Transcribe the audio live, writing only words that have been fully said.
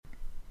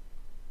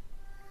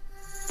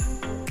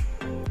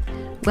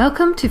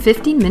Welcome to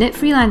 15 Minute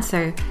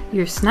Freelancer,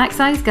 your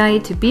snack-sized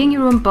guide to being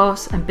your own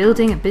boss and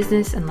building a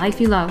business and life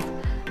you love.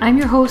 I'm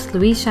your host,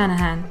 Louise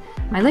Shanahan.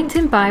 My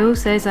LinkedIn bio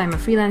says I'm a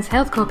freelance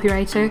health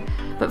copywriter,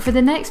 but for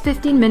the next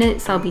 15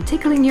 minutes I'll be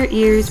tickling your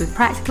ears with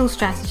practical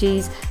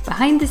strategies,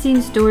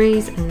 behind-the-scenes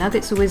stories and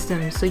nuggets of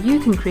wisdom so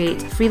you can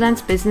create a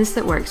freelance business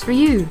that works for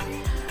you.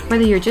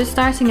 Whether you're just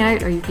starting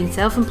out or you've been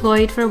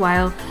self-employed for a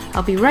while,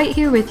 I'll be right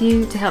here with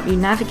you to help you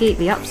navigate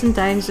the ups and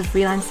downs of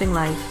freelancing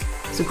life.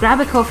 So grab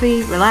a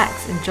coffee,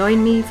 relax and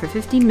join me for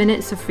 15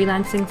 minutes of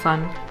freelancing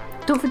fun.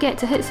 Don't forget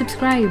to hit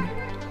subscribe.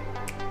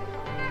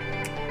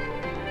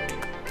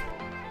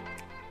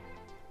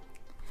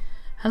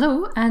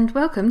 Hello and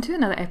welcome to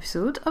another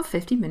episode of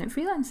 15 Minute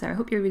Freelancer. I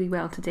hope you're really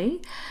well today.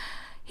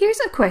 Here's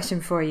a question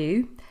for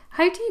you.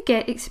 How do you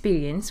get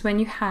experience when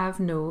you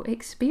have no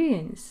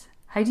experience?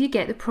 How do you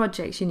get the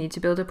projects you need to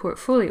build a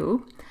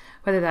portfolio?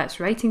 Whether that's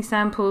writing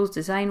samples,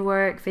 design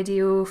work,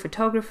 video,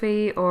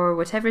 photography, or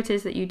whatever it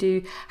is that you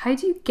do, how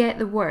do you get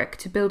the work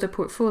to build a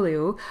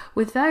portfolio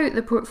without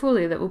the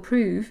portfolio that will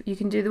prove you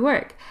can do the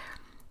work?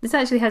 This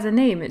actually has a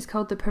name. It's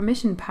called the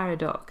permission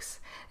paradox.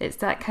 It's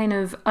that kind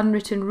of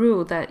unwritten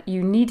rule that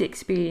you need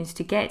experience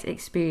to get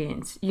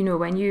experience. You know,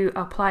 when you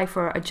apply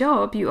for a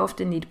job, you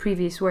often need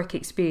previous work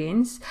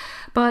experience,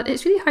 but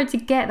it's really hard to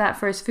get that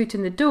first foot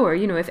in the door.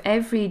 You know, if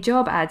every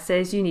job ad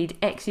says you need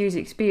X years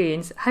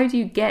experience, how do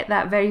you get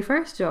that very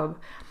first job?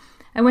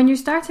 And when you're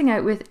starting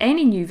out with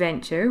any new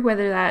venture,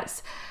 whether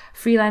that's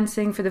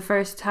freelancing for the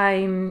first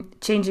time,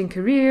 changing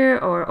career,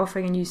 or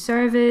offering a new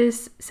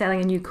service,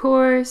 selling a new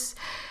course,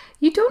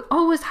 you don't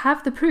always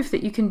have the proof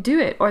that you can do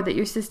it or that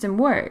your system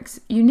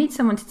works. You need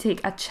someone to take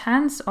a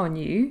chance on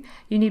you.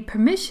 You need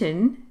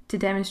permission to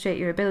demonstrate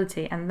your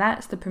ability, and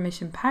that's the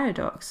permission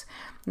paradox.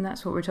 And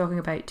that's what we're talking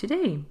about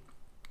today.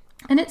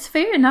 And it's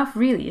fair enough,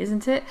 really,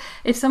 isn't it?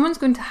 If someone's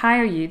going to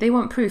hire you, they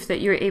want proof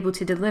that you're able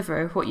to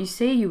deliver what you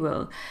say you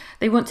will.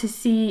 They want to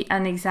see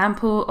an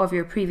example of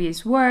your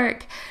previous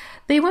work.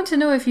 They want to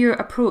know if your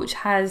approach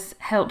has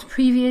helped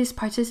previous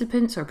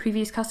participants or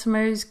previous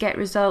customers get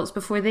results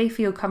before they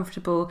feel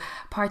comfortable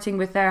parting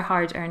with their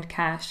hard-earned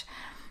cash.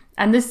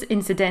 And this,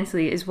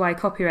 incidentally, is why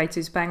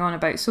copywriters bang on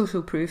about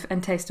social proof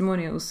and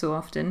testimonials so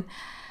often.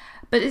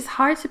 But it's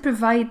hard to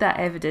provide that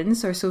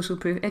evidence or social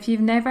proof if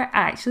you've never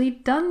actually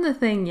done the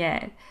thing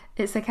yet.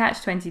 It's a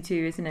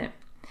catch-22, isn't it?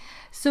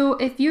 So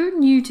if you're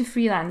new to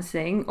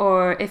freelancing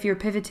or if you're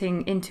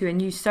pivoting into a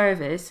new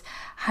service,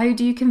 how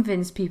do you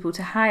convince people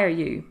to hire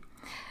you?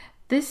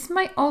 This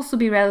might also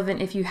be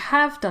relevant if you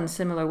have done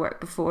similar work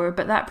before,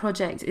 but that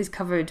project is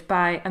covered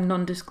by a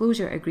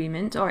non-disclosure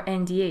agreement or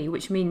NDA,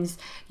 which means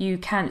you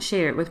can't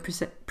share it with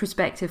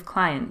prospective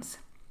clients.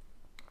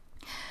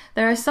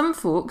 There are some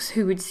folks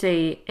who would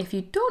say, if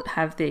you don't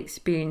have the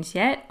experience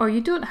yet, or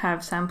you don't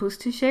have samples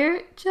to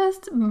share,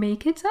 just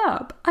make it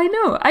up. I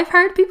know, I've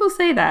heard people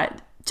say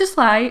that. Just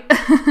lie.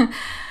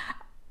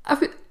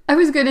 I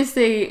was going to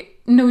say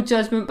no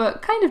judgment,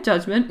 but kind of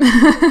judgment.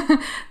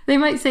 They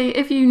might say,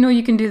 if you know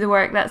you can do the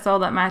work, that's all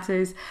that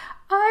matters.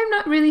 I'm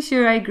not really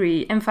sure I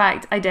agree. In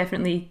fact, I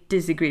definitely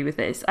disagree with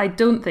this. I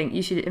don't think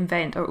you should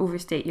invent or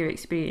overstate your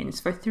experience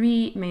for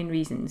three main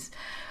reasons.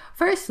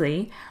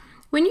 Firstly,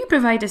 when you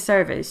provide a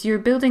service, you're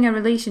building a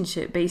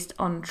relationship based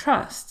on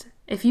trust.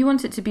 If you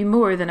want it to be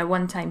more than a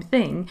one-time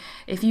thing,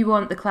 if you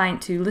want the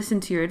client to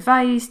listen to your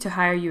advice, to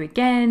hire you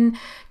again,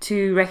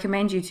 to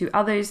recommend you to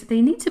others,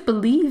 they need to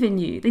believe in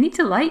you. They need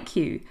to like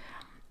you.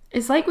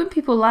 It's like when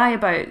people lie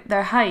about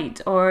their height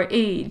or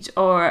age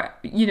or,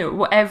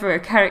 whatever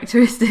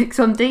characteristics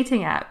on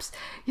dating apps.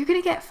 You're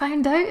going to get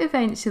found out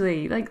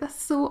eventually. That's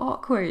so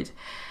awkward.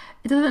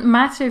 It doesn't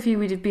matter if you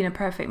would have been a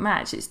perfect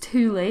match. It's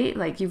too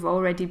late. You've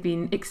already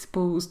been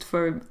exposed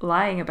for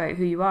lying about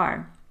who you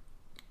are.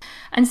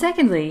 And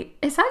secondly,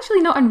 it's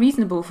actually not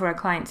unreasonable for a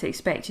client to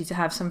expect you to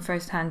have some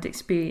first-hand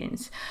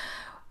experience.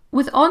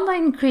 With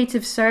online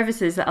creative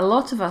services that a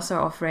lot of us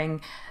are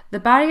offering, the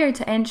barrier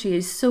to entry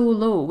is so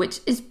low, which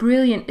is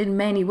brilliant in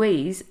many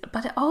ways,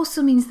 but it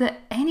also means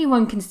that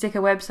anyone can stick a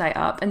website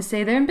up and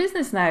say they're in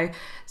business now.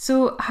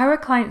 So how are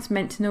clients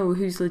meant to know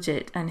who's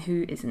legit and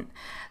who isn't?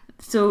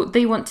 So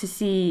they want to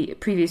see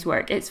previous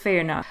work. It's fair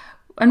enough.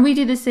 And we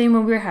do the same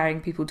when we're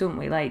hiring people, don't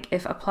we?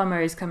 If a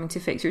plumber is coming to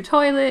fix your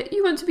toilet,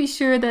 you want to be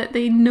sure that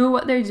they know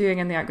what they're doing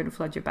and they aren't going to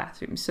flood your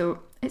bathroom. So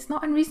it's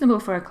not unreasonable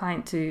for a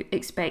client to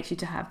expect you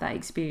to have that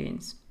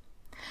experience.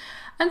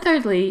 And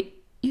thirdly,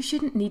 you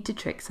shouldn't need to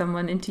trick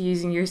someone into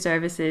using your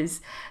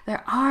services.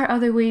 There are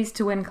other ways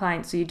to win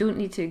clients, so you don't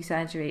need to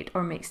exaggerate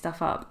or make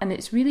stuff up. And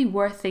it's really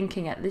worth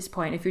thinking at this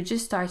point, if you're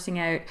just starting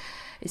out,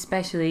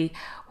 especially,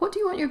 what do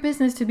you want your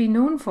business to be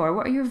known for?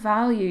 What are your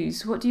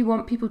values? What do you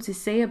want people to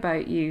say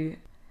about you?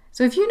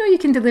 So if you know you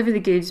can deliver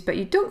the goods, but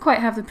you don't quite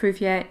have the proof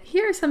yet,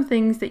 here are some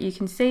things that you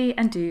can say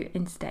and do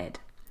instead.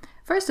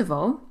 First of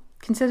all,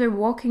 consider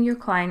walking your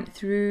client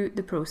through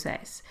the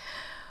process.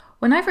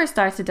 When I first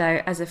started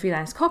out as a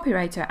freelance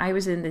copywriter, I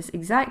was in this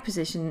exact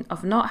position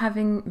of not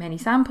having many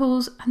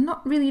samples and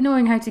not really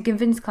knowing how to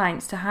convince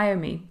clients to hire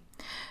me.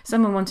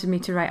 Someone wanted me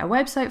to write a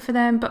website for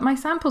them, but my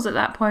samples at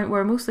that point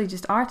were mostly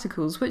just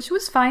articles, which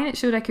was fine. It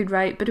showed I could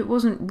write, but it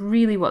wasn't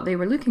really what they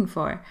were looking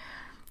for.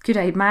 Could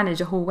I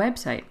manage a whole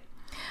website?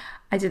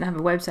 I didn't have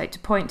a website to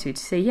point to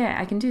say, yeah,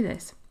 I can do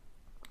this.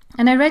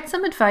 And I read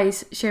some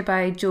advice shared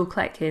by Joel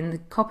Kletkin, the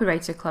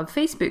Copywriter Club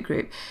Facebook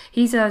group.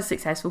 He's a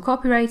successful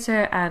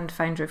copywriter and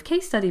founder of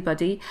Case Study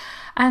Buddy,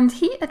 and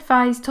he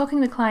advised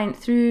talking the client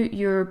through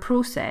your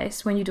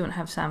process when you don't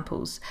have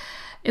samples.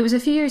 It was a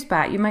few years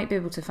back, you might be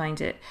able to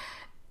find it.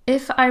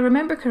 If I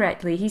remember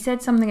correctly, he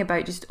said something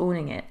about just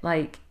owning it,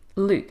 like,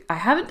 look, I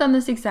haven't done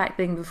this exact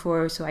thing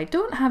before, so I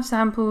don't have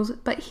samples,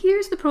 but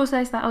here's the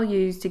process that I'll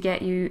use to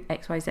get you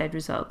XYZ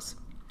results.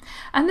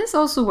 And this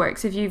also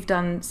works if you've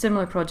done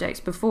similar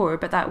projects before,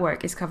 but that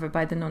work is covered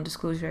by the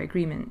non-disclosure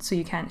agreement, so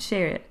you can't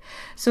share it.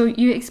 So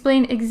you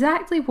explain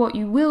exactly what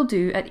you will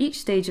do at each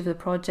stage of the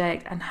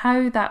project and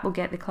how that will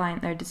get the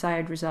client their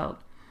desired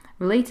result.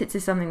 Relate it to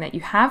something that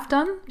you have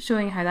done,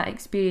 showing how that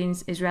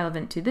experience is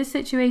relevant to this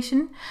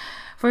situation.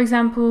 For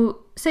example,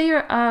 say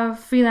you're a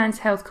freelance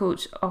health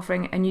coach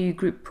offering a new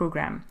group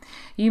program.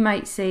 You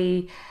might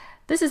say,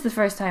 this is the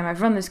first time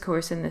I've run this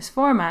course in this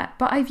format,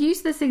 but I've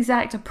used this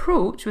exact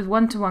approach with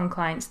one-to-one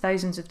clients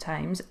thousands of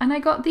times, and I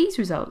got these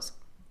results.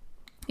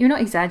 You're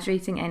not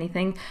exaggerating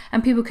anything,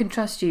 and people can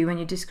trust you when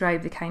you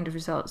describe the kind of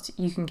results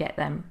you can get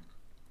them.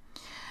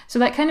 So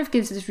that kind of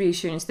gives this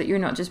reassurance that you're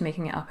not just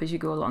making it up as you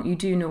go along. You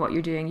do know what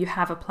you're doing, you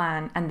have a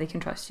plan, and they can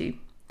trust you.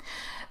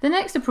 The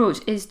next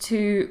approach is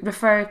to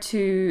refer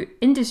to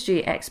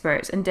industry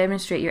experts and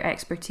demonstrate your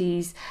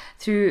expertise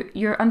through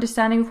your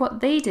understanding of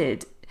what they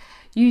did.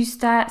 Use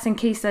stats and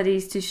case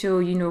studies to show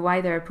you know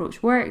why their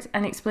approach worked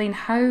and explain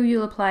how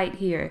you'll apply it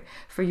here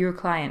for your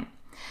client.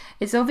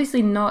 It's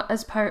obviously not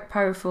as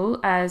powerful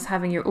as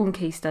having your own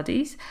case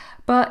studies,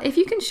 but if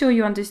you can show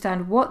you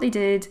understand what they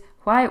did,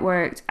 why it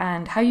worked,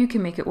 and how you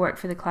can make it work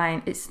for the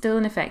client, it's still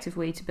an effective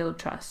way to build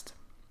trust.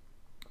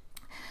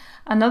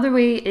 Another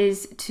way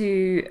is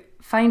to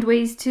find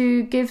ways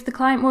to give the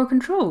client more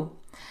control.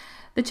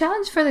 The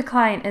challenge for the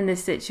client in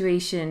this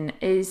situation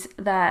is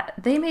that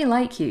they may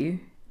like you,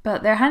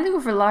 but they're handing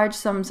over large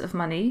sums of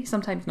money,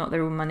 sometimes not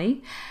their own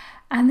money,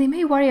 and they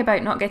may worry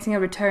about not getting a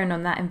return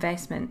on that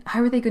investment.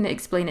 How are they going to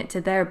explain it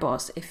to their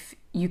boss if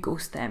you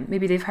ghost them?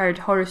 Maybe they've heard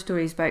horror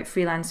stories about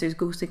freelancers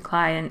ghosting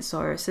clients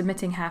or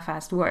submitting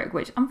half-assed work,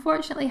 which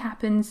unfortunately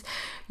happens.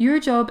 Your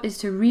job is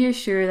to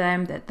reassure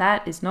them that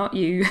that is not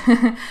you.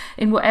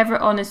 In whatever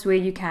honest way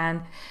you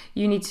can,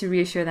 you need to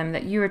reassure them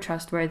that you are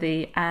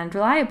trustworthy and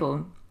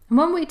reliable. And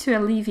one way to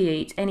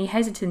alleviate any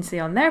hesitancy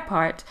on their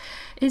part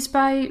is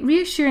by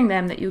reassuring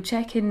them that you'll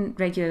check in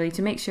regularly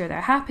to make sure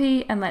they're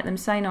happy and let them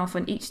sign off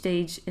on each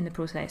stage in the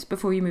process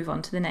before you move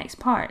on to the next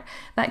part.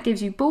 That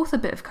gives you both a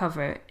bit of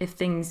cover if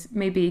things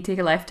maybe take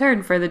a left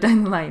turn further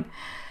down the line.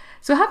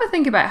 So have a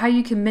think about how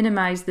you can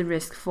minimise the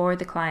risk for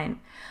the client.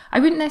 I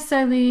wouldn't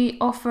necessarily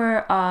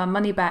offer a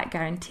money-back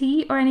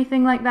guarantee or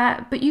anything like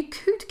that, but you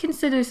could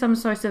consider some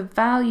sort of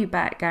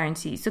value-back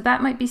guarantee. So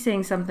that might be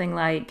saying something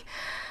like,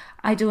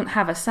 I don't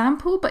have a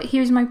sample, but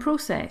here's my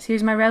process,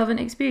 here's my relevant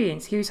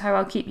experience, here's how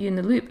I'll keep you in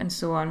the loop, and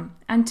so on.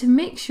 And to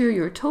make sure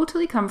you're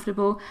totally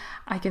comfortable,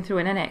 I can throw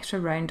in an extra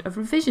round of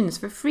revisions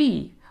for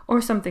free,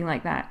 or something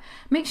like that.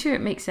 Make sure it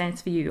makes sense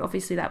for you.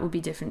 Obviously, that will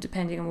be different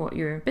depending on what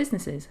your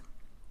business is.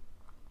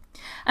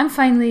 And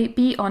finally,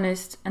 be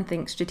honest and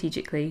think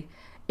strategically.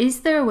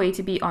 Is there a way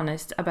to be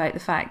honest about the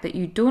fact that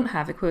you don't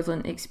have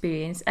equivalent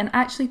experience and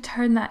actually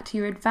turn that to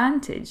your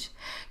advantage?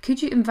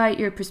 Could you invite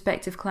your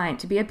prospective client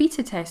to be a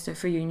beta tester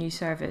for your new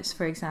service,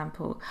 for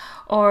example,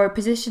 or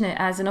position it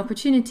as an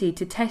opportunity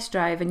to test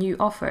drive a new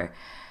offer?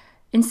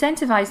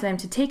 Incentivize them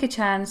to take a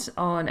chance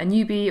on a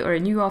newbie or a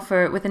new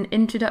offer with an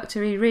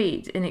introductory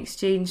rate in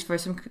exchange for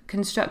some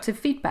constructive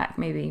feedback,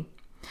 maybe.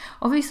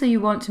 Obviously,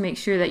 you want to make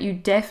sure that you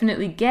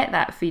definitely get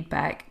that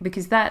feedback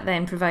because that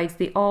then provides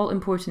the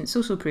all-important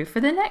social proof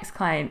for the next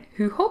client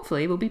who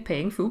hopefully will be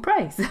paying full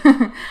price.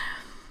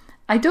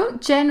 I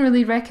don't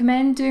generally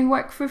recommend doing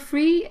work for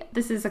free.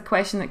 This is a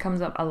question that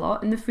comes up a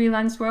lot in the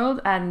freelance world,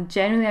 and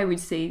generally I would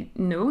say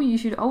no, you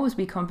should always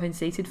be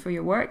compensated for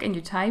your work and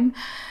your time.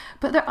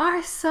 But there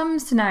are some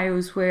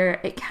scenarios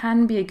where it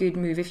can be a good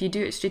move if you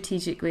do it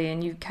strategically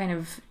and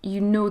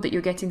you know that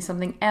you're getting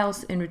something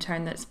else in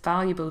return that's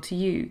valuable to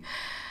you.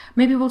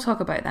 Maybe we'll talk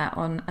about that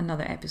on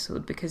another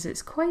episode because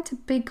it's quite a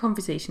big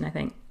conversation, I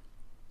think.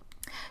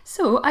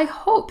 So I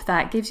hope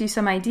that gives you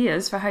some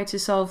ideas for how to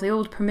solve the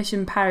old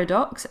permission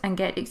paradox and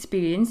get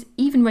experience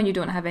even when you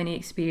don't have any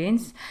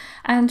experience,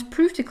 and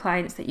prove to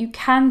clients that you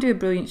can do a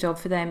brilliant job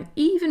for them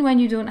even when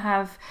you don't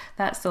have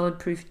that solid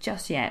proof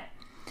just yet.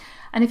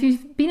 And if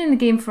you've been in the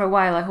game for a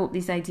while, I hope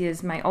these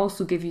ideas might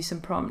also give you some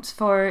prompts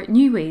for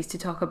new ways to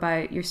talk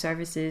about your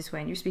services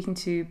when you're speaking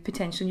to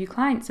potential new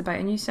clients about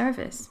a new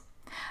service.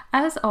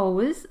 As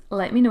always,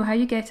 let me know how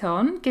you get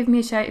on, give me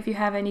a shout if you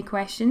have any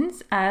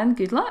questions, and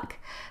good luck!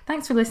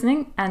 Thanks for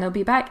listening, and I'll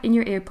be back in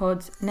your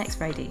AirPods next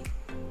Friday.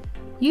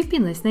 You've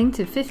been listening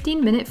to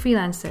 15 Minute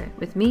Freelancer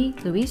with me,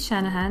 Louise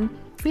Shanahan,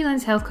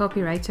 freelance health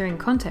copywriter and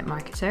content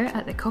marketer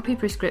at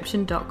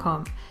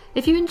thecopyprescription.com.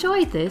 If you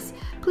enjoyed this,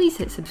 please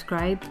hit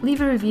subscribe,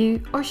 leave a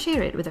review, or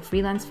share it with a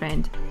freelance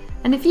friend.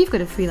 And if you've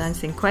got a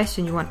freelancing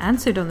question you want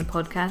answered on the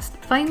podcast,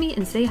 find me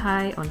and say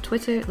hi on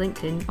Twitter,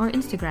 LinkedIn, or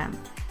Instagram.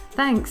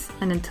 Thanks,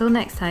 and until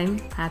next time,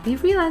 happy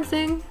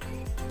freelancing!